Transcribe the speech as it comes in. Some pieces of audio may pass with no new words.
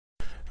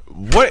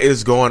What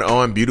is going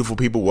on, beautiful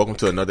people? Welcome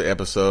to another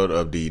episode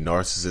of the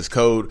Narcissist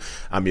Code.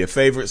 I'm your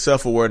favorite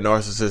self-aware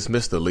narcissist,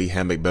 Mr. Lee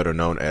Hammock, better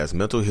known as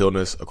Mental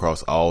Illness,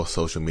 across all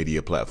social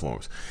media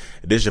platforms.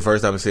 If this is your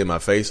first time seeing my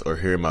face or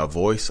hearing my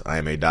voice, I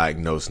am a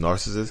diagnosed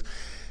narcissist,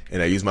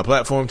 and I use my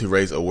platform to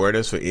raise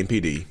awareness for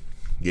NPD,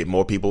 get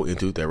more people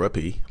into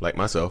therapy, like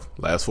myself,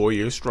 last 4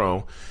 years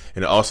strong,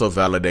 and also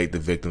validate the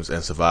victims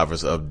and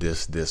survivors of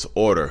this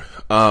disorder.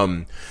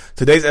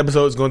 Today's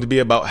episode is going to be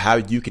about how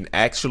you can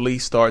actually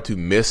start to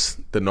miss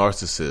the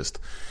narcissist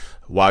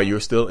while you're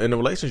still in a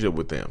relationship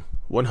with them.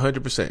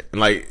 100%.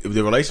 And like, if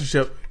the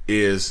relationship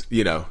is,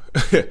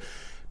 the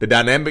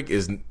dynamic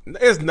is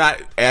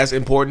not as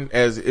important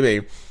as,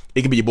 it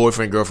can be your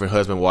boyfriend, girlfriend,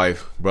 husband,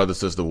 wife, brother,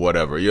 sister,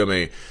 whatever. You know what I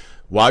mean?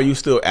 While you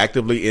still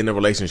actively in a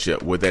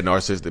relationship with that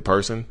narcissistic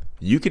person,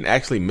 you can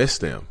actually miss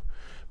them.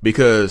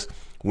 Because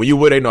when you're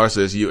with a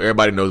narcissist,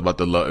 everybody knows about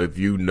the love. If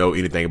you know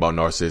anything about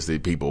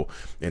narcissistic people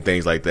and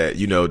things like that,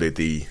 you know that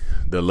the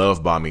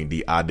love bombing,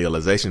 the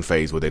idealization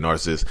phase with a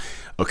narcissist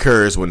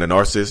occurs when the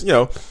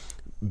narcissist,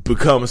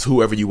 becomes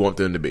whoever you want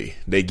them to be.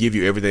 They give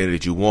you everything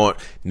that you want,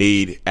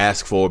 need,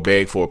 ask for,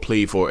 beg for,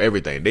 plead for,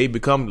 everything. They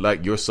become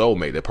like your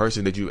soulmate, the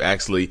person that you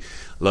actually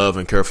love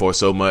and care for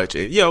so much.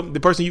 And, the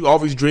person you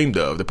always dreamed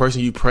of, the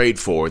person you prayed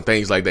for and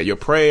things like that. Your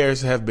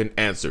prayers have been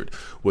answered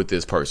with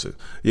this person,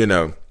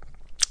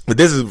 But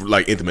this is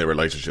like intimate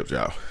relationships,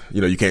 y'all.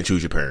 You can't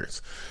choose your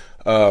parents.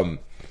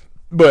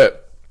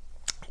 But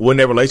when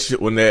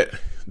the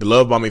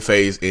love bombing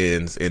phase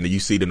ends and you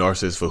see the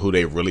narcissist for who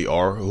they really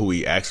are, who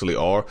we actually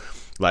are,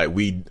 like,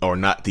 we are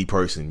not the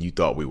person you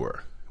thought we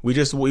were. We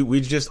just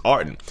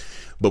aren't.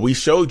 But we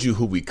showed you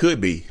who we could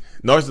be.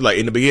 Narcissist, like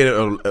in the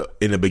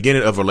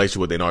beginning of a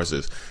relationship with a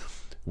narcissist,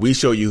 we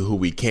show you who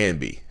we can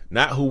be,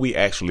 not who we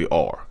actually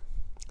are.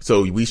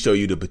 So we show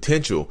you the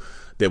potential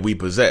that we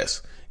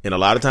possess. And a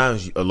lot of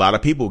times, a lot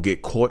of people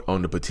get caught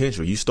on the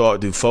potential. You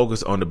start to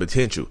focus on the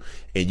potential,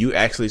 and you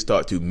actually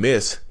start to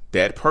miss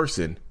that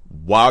person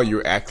while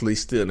you're actually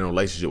still in a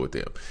relationship with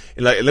them.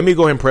 And let me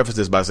go ahead and preface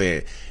this by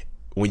saying,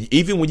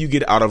 even when you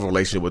get out of a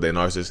relationship with a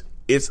narcissist,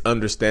 it's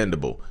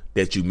understandable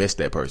that you miss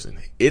that person.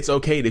 It's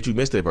okay that you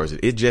miss that person.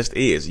 It just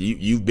is.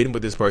 You've been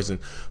with this person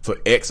for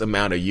X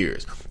amount of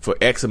years, for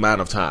X amount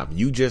of time.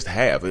 You just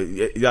have.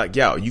 Like,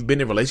 you've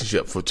been in a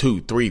relationship for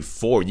 2, 3,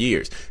 4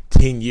 years,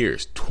 10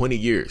 years, 20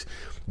 years.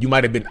 You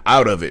might have been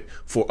out of it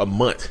for a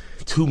month,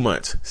 2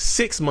 months,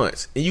 6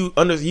 months, and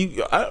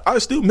I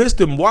still miss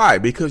them. Why?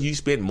 Because you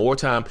spent more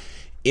time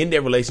in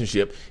that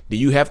relationship than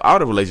you have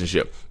out of a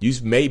relationship.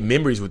 You've made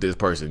memories with this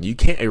person. You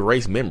can't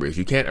erase memories.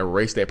 You can't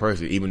erase that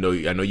person, even though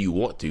I know you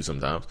want to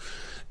sometimes.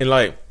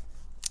 And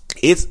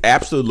it's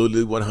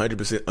absolutely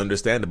 100%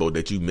 understandable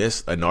that you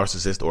miss a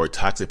narcissist or a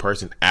toxic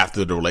person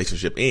after the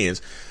relationship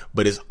ends,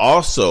 but it's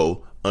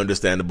also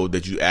understandable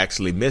that you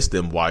actually miss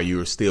them while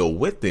you're still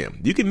with them.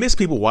 You can miss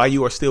people while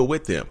you are still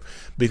with them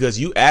because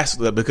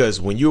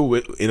when you're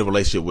in a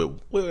relationship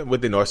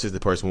with the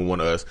narcissistic person, with one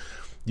of us,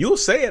 you'll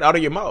say it out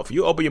of your mouth.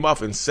 You open your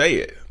mouth and say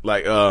it.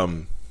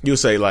 You'll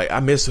say,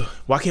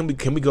 why can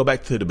we go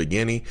back to the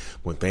beginning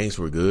when things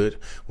were good,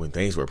 when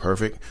things were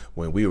perfect,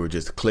 when we were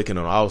just clicking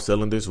on all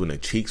cylinders, when the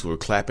cheeks were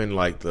clapping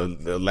like the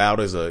loud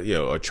as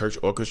a church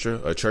orchestra,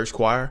 a church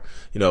choir,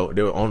 they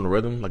were on the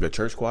rhythm like a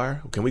church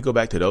choir. Can we go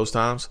back to those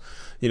times?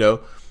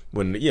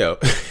 When,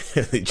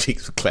 the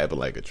cheeks were clapping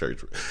like a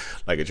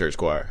church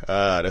choir.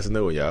 That's a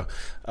new one, y'all.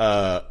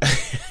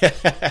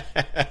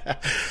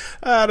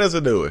 That's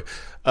a new one.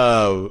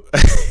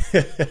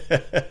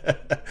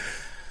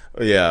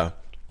 Yeah.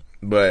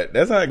 But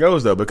that's how it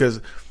goes, though,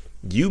 because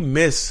you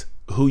miss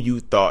who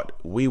you thought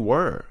we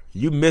were.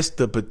 You miss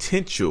the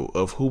potential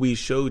of who we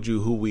showed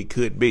you who we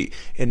could be.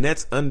 And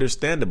that's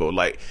understandable.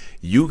 Like,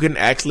 you can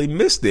actually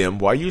miss them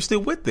while you're still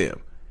with them.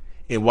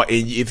 And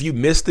if you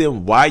miss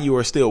them while you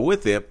are still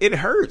with them, it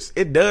hurts.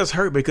 It does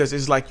hurt because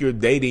it's like you're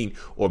dating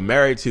or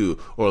married to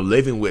or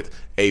living with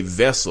a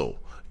vessel.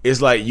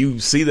 It's like you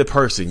see the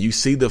person, you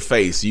see the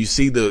face, you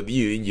see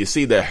you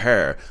see the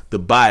hair, the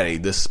body,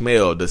 the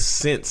smell, the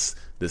sense,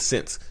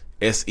 SENTS,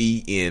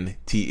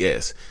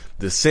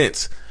 the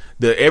sense,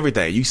 the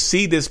everything. You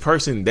see this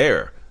person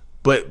there,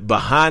 but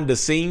behind the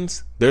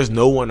scenes, there's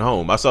no one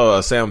home. I saw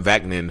Sam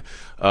Vaknin.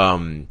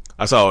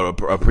 I saw a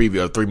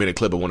 3-minute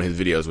clip of one of his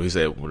videos where he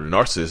said, "Well, the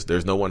narcissist,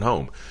 there's no one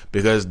home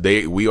because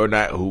we are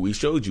not who we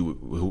showed you.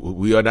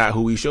 We are not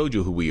who we showed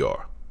you who we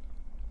are."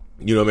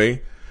 You know what I mean?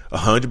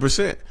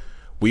 100%.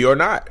 We are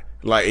not.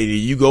 Like,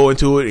 you go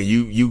into it and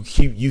you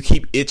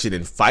keep itching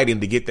and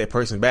fighting to get that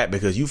person back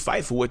because you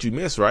fight for what you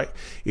miss, right?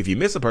 If you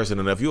miss a person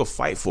enough, you'll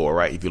fight for it,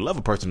 right? If you love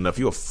a person enough,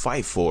 you'll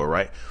fight for it,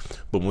 right?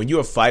 But when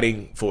you're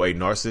fighting for a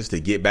narcissist to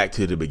get back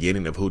to the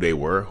beginning of who they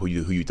were, who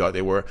you thought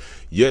they were,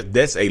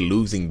 that's a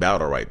losing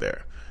battle right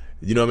there.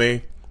 You know what I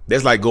mean?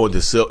 That's like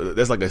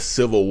that's like a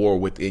civil war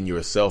within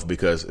yourself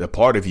because a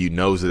part of you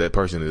knows that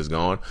person is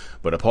gone,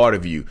 but a part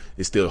of you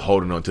is still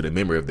holding on to the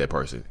memory of that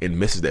person and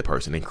misses that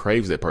person and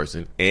craves that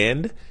person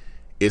and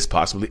is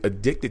possibly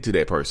addicted to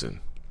that person.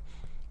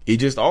 You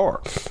just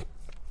are.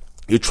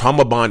 You're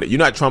trauma bonded. You're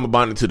not trauma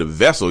bonded to the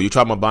vessel. You're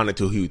trauma bonded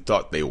to who you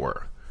thought they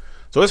were.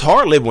 So it's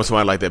hard living with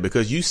somebody like that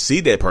because you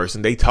see that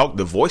person. They talk.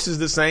 The voice is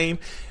the same.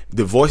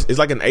 The voice is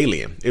like an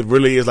alien. It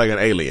really is like an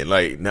alien.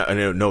 Like no,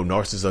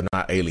 narcissists are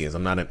not aliens.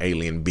 I'm not an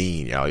alien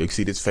being, y'all. You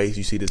see this face.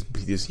 You see this.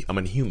 I'm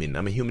a human.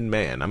 I'm a human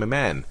man. I'm a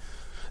man.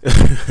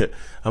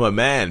 I'm a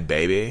man,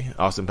 baby.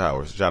 Austin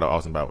Powers. Shout out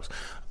Austin Powers.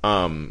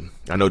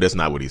 I know that's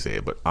not what he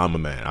said, but I'm a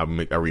man. I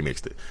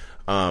remixed it.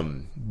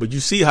 But you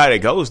see how that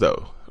goes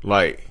though.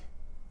 Like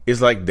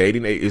it's like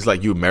dating. It's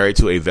like you're married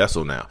to a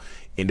vessel now.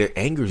 And that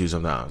angers you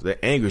sometimes.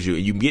 That angers you.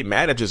 And you get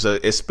mad at yourself,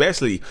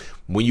 especially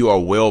when you are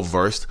well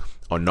versed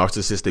on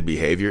narcissistic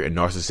behavior and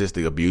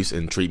narcissistic abuse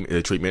and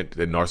treatment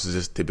that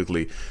narcissists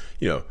typically,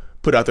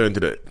 put out there into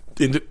the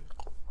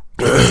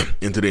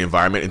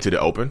environment, into the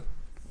open.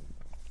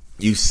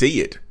 You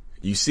see it.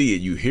 You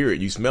hear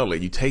it, you smell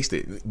it, you taste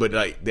it. But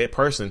like that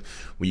person,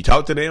 when you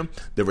talk to them,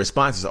 the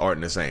responses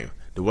aren't the same.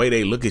 The way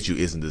they look at you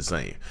isn't the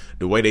same.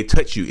 The way they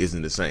touch you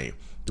isn't the same.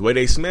 The way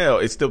they smell,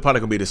 it's still probably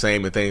gonna be the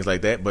same and things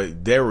like that,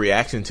 but their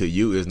reaction to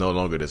you is no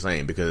longer the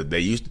same because they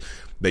used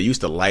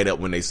to light up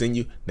when they seen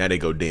you. Now they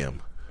go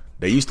dim.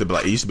 It used to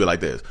be like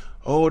this.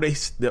 Oh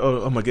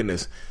my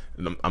goodness.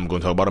 I'm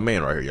going to talk about a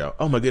man right here, y'all.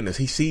 Oh my goodness,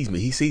 he sees me.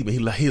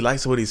 He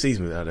likes what he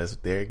sees me.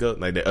 There it goes.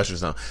 Like that Usher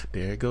song.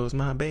 There goes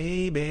my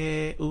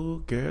baby.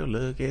 Ooh, girl,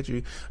 look at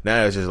you.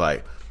 Now it's just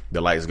like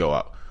the lights go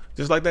out,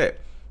 just like that.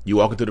 You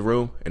walk into the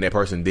room and that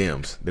person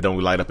dims. They don't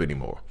light up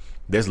anymore.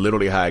 That's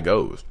literally how it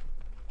goes.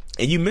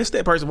 And you miss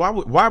that person.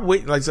 Why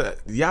wait? Like,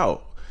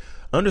 y'all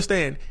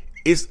understand?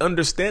 It's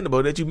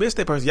understandable that you miss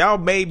that person. Y'all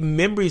made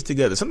memories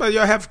together. Sometimes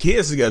y'all have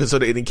kids together, so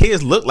the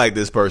kids look like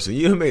this person.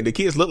 You know what I mean? The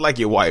kids look like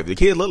your wife. The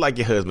kids look like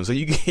your husband. So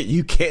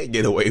you can't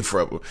get away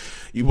from them.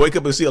 You wake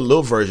up and see a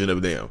little version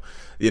of them,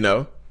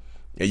 and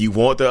you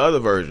want the other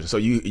version. So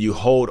you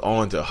hold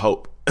on to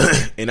hope.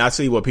 And I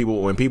see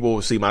when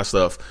people see my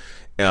stuff,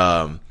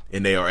 and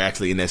they are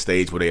actually in that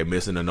stage where they are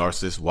missing a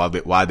narcissist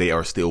while they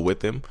are still with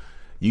them.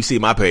 You see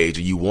my page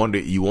and you want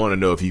to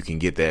know if you can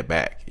get that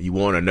back. You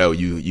want to know,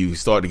 you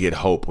start to get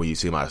hope when you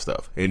see my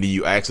stuff. And then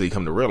you actually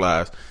come to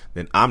realize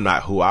that I'm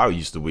not who I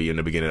used to be in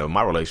the beginning of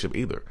my relationship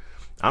either.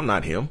 I'm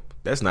not him.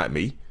 That's not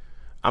me.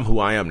 I'm who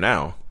I am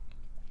now.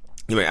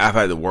 I've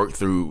had to work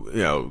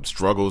through,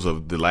 struggles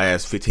of the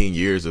last 15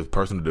 years of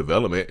personal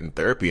development and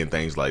therapy and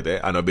things like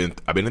that. I know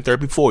I've been in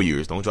therapy 4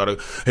 years. Don't try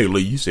to, hey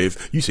Lee, you say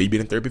you've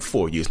been in therapy for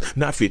 4 years,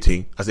 not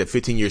 15. I said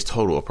 15 years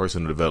total of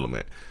personal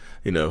development.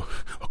 I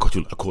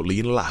caught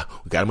Lee in a lie.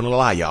 We got him in a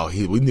lie, y'all.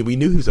 We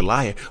knew he was a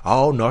liar.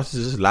 All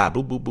narcissists lie.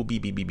 Boop, boop, boop,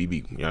 beep, beep, beep, beep,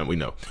 beep. We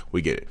know.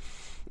 We get it.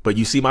 But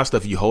you see my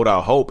stuff, you hold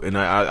out hope. And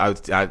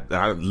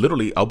I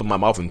literally open my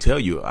mouth and tell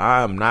you,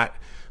 I'm not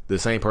the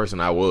same person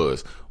I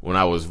was when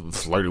I was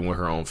flirting with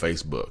her on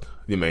Facebook.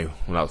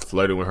 When I was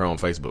flirting with her on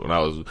Facebook, when I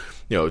was,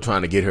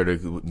 trying to get her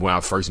when I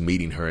was first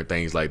meeting her and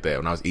things like that,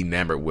 when I was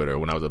enamored with her,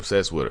 when I was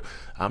obsessed with her.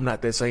 I'm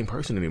not that same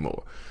person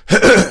anymore.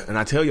 And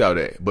I tell y'all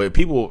that. But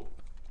people,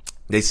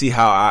 they see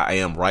how I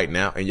am right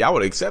now, and y'all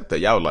would accept that.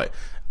 Y'all would like,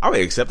 I would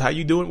accept how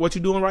you doing, what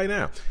you're doing right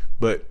now.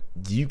 But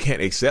you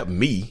can't accept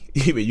me.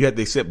 You have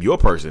to accept your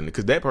person,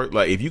 because that person,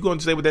 like, if you're going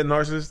to stay with that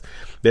narcissist,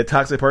 that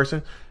toxic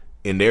person,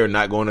 and they're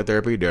not going to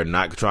therapy, they're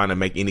not trying to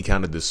make any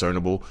kind of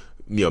discernible,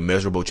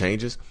 measurable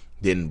changes,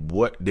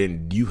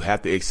 then you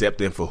have to accept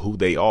them for who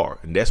they are,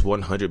 and that's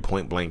 100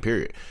 point blank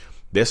period.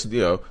 That's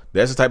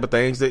that's the type of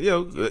things that,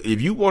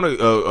 if you want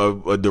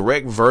a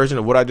direct version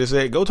of what I just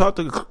said, go talk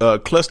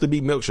to Cluster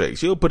B Milkshake.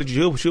 She'll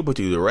put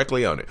you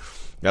directly on it.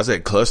 I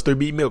said Cluster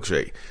B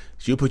Milkshake.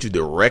 She'll put you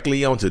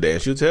directly onto that,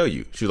 and she'll tell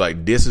you. She's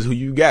like, this is who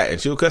you got,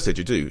 and she'll cuss at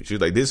you too. She's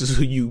like, this is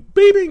who you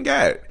baby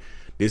got.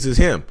 This is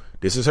him.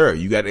 This is her.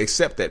 You got to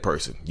accept that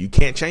person. You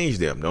can't change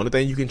them. The only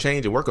thing you can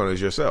change and work on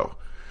is yourself.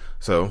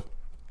 So,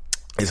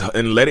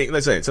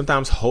 let's say,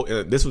 sometimes,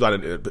 this is what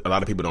a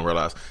lot of people don't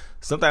realize.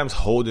 Sometimes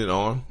holding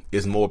on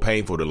is more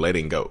painful than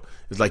letting go.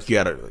 It's like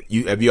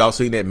have you all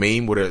seen that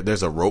meme where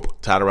there's a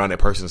rope tied around that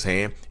person's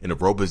hand, and the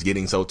rope is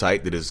getting so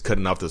tight that it's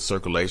cutting off the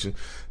circulation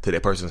to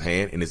that person's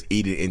hand, and it's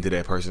eating into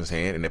that person's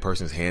hand, and that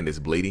person's hand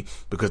is bleeding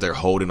because they're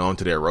holding on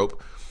to their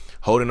rope.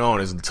 Holding on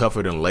is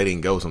tougher than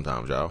letting go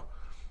sometimes, y'all.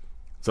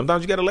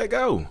 Sometimes you got to let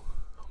go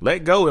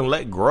and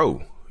let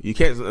grow. You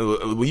can't,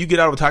 when you get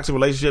out of a toxic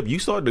relationship, you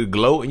start to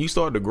glow and you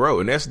start to grow.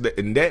 And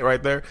that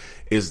right there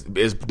is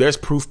there's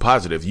proof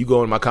positive. You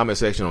go in my comment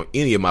section on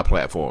any of my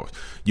platforms,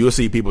 you'll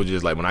see people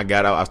just like, when I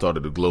got out, I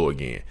started to glow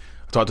again.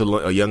 I talked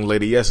to a young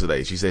lady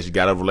yesterday. She said she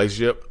got out of a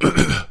relationship.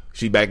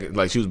 She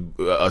was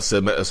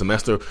a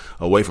semester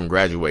away from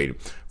graduating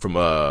from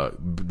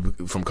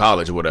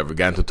college or whatever,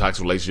 got into a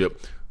toxic relationship,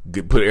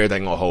 put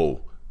everything on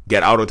hold,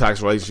 got out of a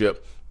toxic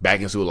relationship, back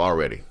in school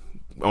already,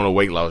 on a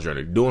weight loss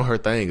journey, doing her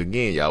thing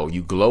again, y'all.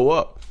 You glow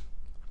up.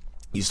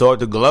 You start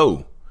to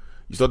glow.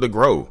 You start to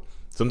grow.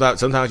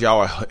 Sometimes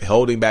y'all are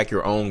holding back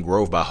your own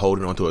growth by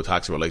holding onto a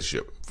toxic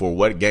relationship. For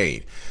what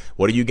gain?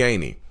 What are you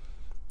gaining?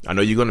 I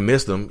know you're going to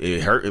miss them.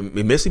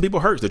 Missing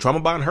people hurts. The trauma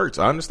bond hurts.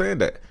 I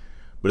understand that.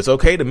 But it's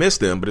okay to miss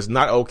them, but it's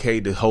not okay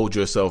to hold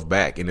yourself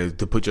back and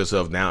to put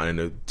yourself down and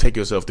to take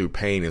yourself through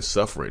pain and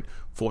suffering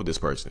for this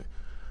person.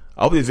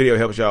 I hope this video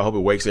helps y'all. I hope it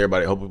wakes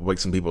everybody. I hope it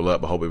wakes some people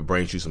up. I hope it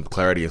brings you some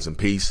clarity and some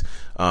peace.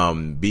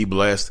 Be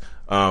blessed.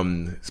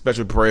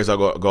 Special prayers I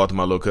go out to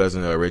my little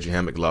cousin, Reggie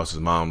Hammock, lost his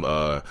mom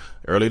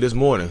early this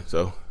morning.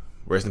 So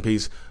rest in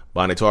peace,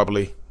 Bonnie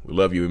Tarpley. We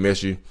love you. We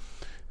miss you.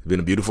 It's been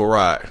a beautiful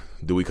ride.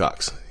 Dewey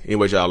Cox.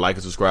 Anyways, y'all like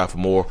and subscribe for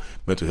more.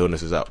 Mental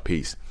Healness is out.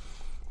 Peace.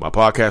 My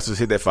podcasters,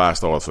 hit that 5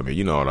 stars for me.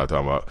 You know what I'm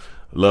talking about.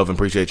 Love and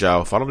appreciate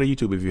y'all. Follow the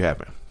YouTube if you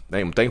haven't.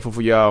 I'm thankful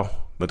for y'all.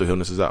 Mental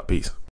Healness is out. Peace.